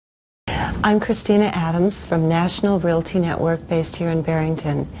I'm Christina Adams from National Realty Network based here in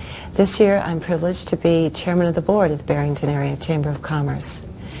Barrington. This year I'm privileged to be chairman of the board of the Barrington Area Chamber of Commerce.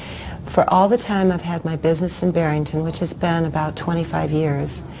 For all the time I've had my business in Barrington, which has been about 25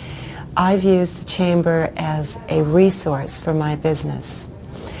 years, I've used the chamber as a resource for my business.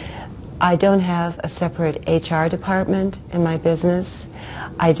 I don't have a separate HR department in my business.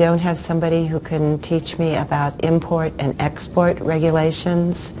 I don't have somebody who can teach me about import and export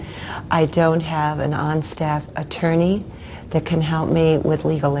regulations. I don't have an on-staff attorney that can help me with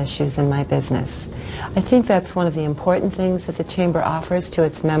legal issues in my business. I think that's one of the important things that the Chamber offers to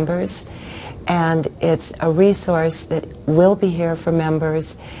its members, and it's a resource that will be here for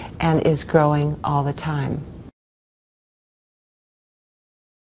members and is growing all the time.